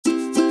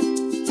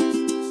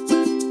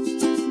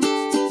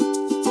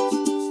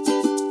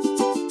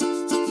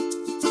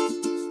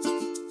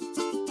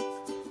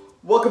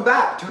Welcome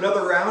back to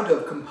another round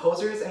of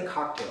Composers and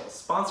Cocktails,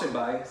 sponsored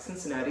by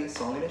Cincinnati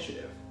Song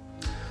Initiative.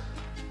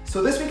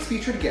 So this week's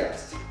featured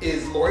guest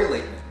is Lori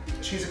Laitman.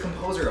 She's a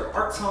composer of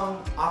art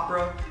song,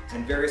 opera,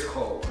 and various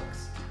choral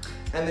works.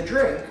 And the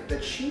drink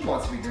that she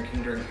wants to be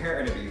drinking during her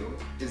interview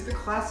is the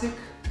classic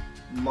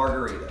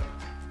Margarita.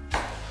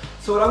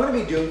 So what I'm going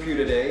to be doing for you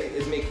today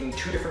is making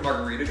two different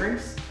margarita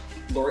drinks,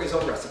 Lori's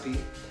own recipe,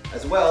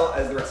 as well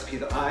as the recipe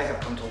that I have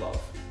come to love.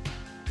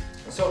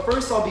 So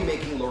first I'll be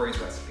making Lori's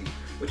recipe,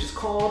 which is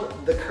called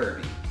the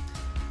Kirby.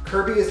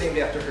 Kirby is named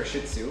after her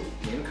Shih Tzu,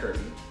 named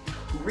Kirby,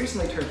 who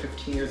recently turned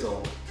 15 years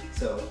old,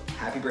 so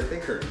happy birthday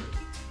Kirby.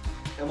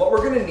 And what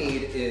we're gonna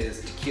need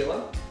is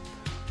tequila,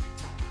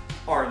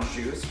 orange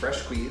juice, fresh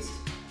squeezed,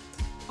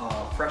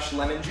 fresh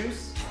lemon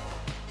juice,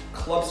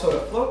 club soda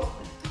float,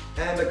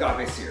 and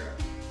agave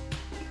syrup.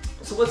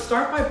 So let's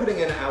start by putting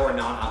in our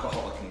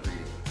non-alcoholic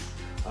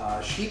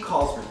ingredients. She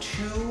calls for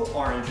 2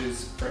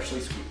 oranges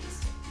freshly squeezed.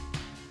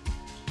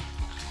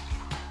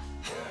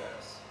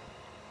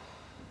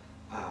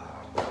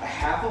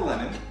 Half a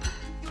lemon,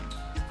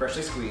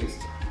 freshly squeezed.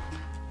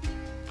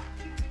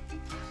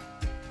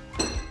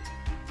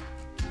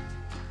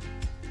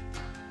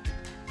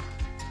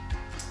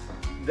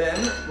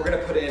 Then we're going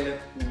to put in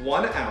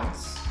 1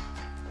 ounce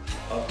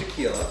of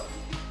tequila.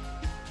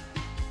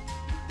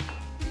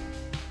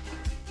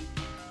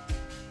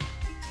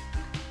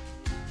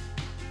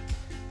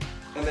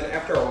 And then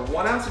after our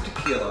 1 ounce of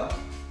tequila,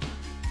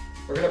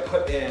 we're going to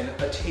put in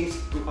a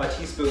teaspoon,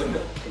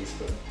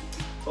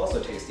 it's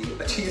also tasty,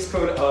 a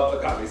teaspoon of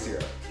agave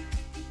syrup.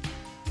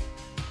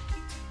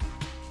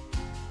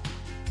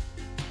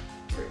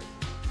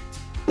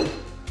 Great.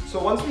 So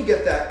once we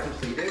get that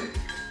completed,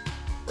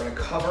 we're going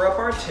to cover up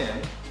our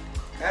tin,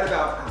 add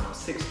about, I don't know,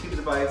 6 cubes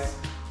of ice.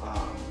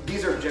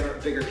 These are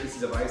bigger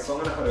pieces of ice, so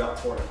I'm going to put about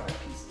 4 to 5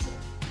 pieces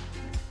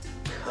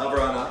in.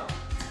 Cover on up.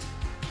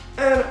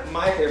 And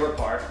my favorite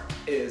part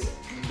is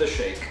the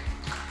shake.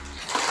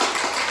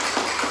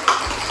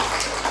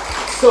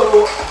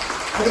 So,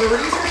 I've been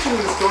researching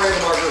the story of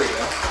the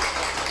Margarita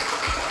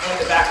and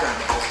the background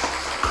of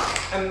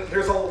it, and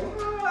there's a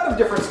lot of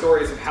different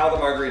stories of how the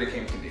Margarita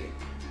came to be.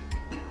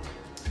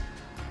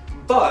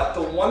 But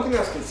the one thing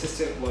that was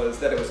consistent was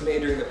that it was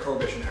made during the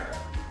Prohibition era.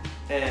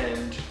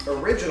 And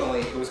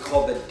originally it was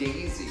called the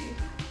Daisy.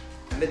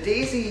 And the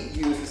Daisy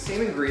used the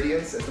same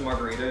ingredients as the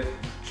Margarita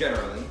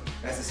generally.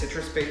 It has a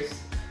citrus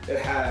base, it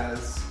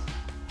has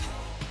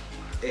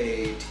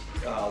a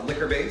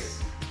liquor base,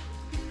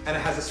 and it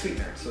has a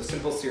sweetener, so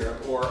simple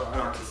syrup, or in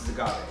our case,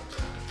 agave.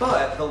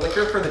 But the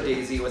liquor for the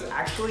Daisy was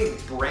actually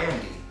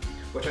brandy,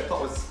 which I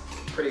thought was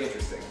pretty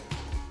interesting.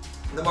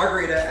 The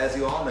Margarita, as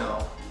you all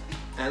know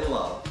and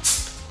love,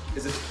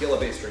 is a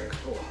tequila-based drink.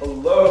 Oh,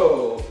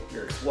 hello!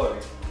 You're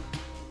exploding.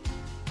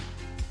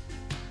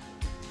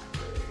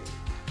 Great.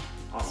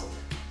 Awesome.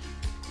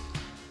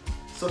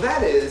 So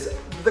that is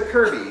the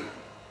Kirby.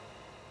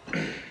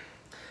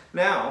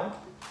 Now,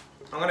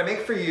 I'm gonna make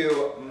for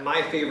you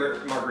my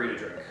favorite margarita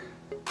drink.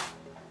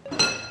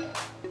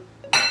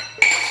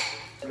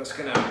 I'm just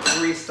gonna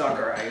restock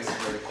our ice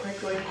very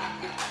quickly.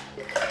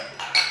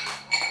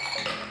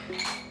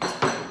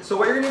 So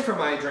what you're gonna need for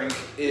my drink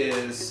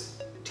is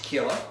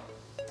tequila,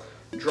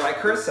 dry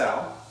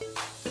curacao,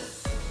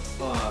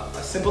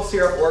 a simple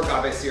syrup or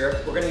agave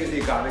syrup. We're gonna use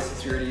the agave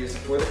since we already used it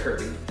for the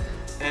Kirby.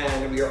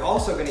 And we are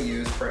also gonna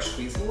use fresh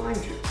squeezed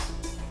lime juice.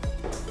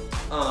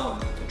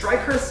 Dry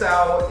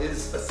curacao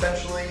is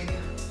essentially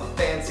a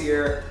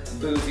fancier,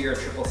 boozier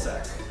triple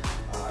sec.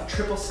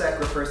 Triple sec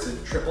refers to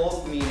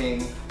triple,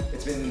 meaning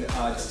it's been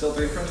distilled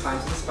 3 different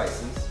times in the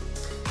spices,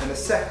 and the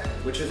sec,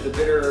 which is the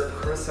bitter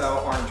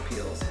curacao orange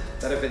peels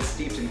that have been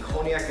steeped in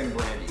cognac and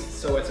brandy.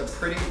 So it's a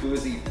pretty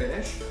boozy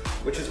finish,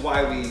 which is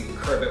why we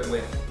curb it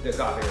with the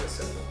agave or the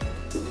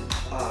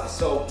simple.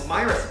 So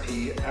my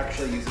recipe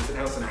actually uses 1.5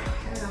 ounces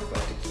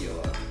of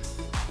tequila.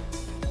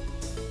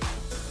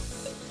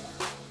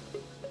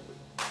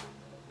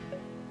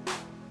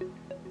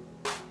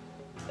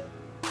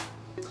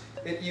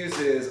 It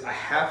uses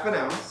 1/2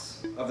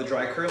 ounce of the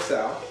dry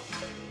curacao.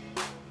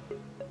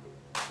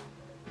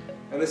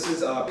 And this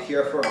is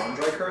Pierre Ferrand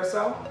dry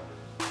curacao.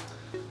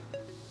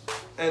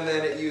 And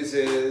then it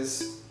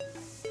uses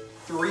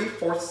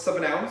 3/4 of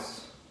an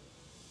ounce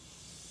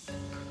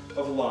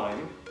of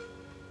lime.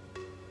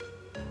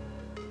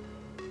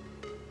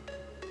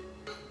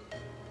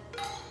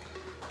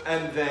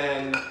 And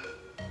then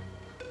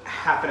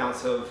 1/2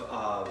 ounce of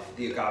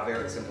the agave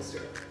or the simple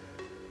syrup.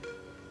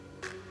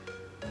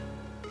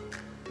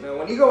 Now,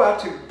 when you go out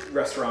to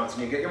restaurants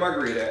and you get your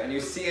margarita and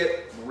you see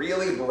it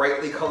really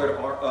brightly colored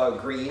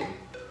green,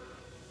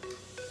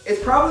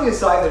 it's probably a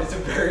sign that it's a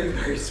very,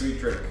 very sweet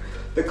drink.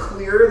 The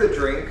clearer the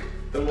drink,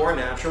 the more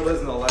natural it is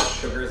and the less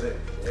sugars it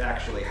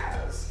actually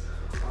has.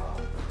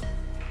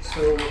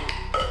 So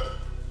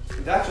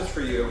that's just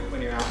for you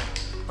when you're out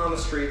on the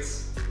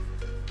streets,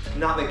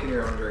 not making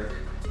your own drink.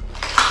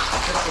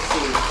 Just to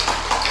see.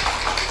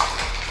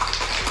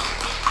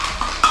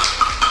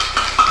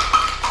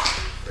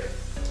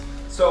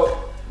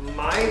 So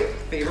my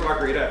favorite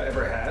margarita I've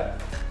ever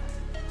had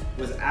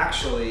was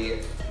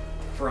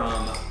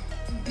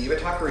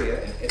Viva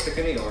Taqueria in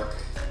Ithaca, New York,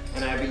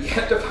 and I have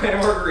yet to find a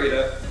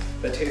margarita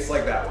that tastes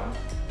like that one.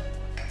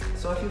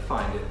 So if you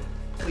find it,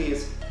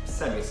 please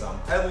send me some.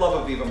 I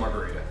love a Viva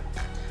Margarita.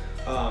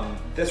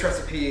 This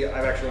recipe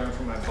I've actually learned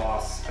from my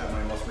boss at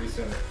my most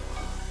recent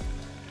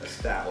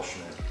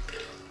establishment.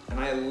 And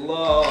I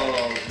love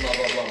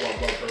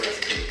her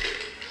recipe.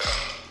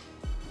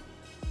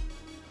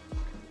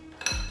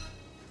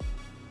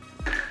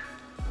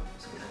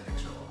 Just get an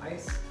extra little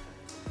ice.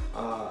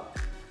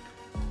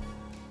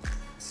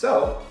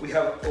 So we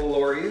have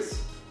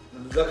Lori's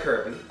the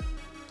Kirby.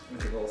 Let me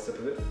take a little sip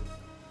of it.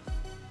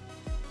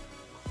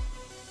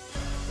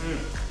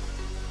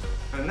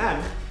 And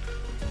then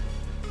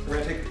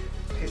we're gonna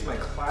taste my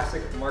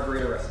classic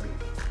margarita recipe.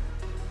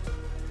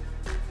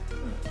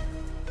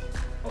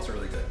 Also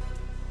really good.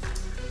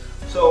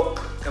 So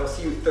I will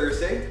see you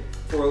Thursday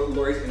for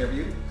Lori's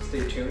interview.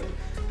 Stay tuned,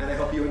 and I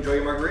hope you enjoy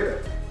your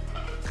margarita.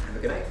 Have a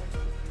good night.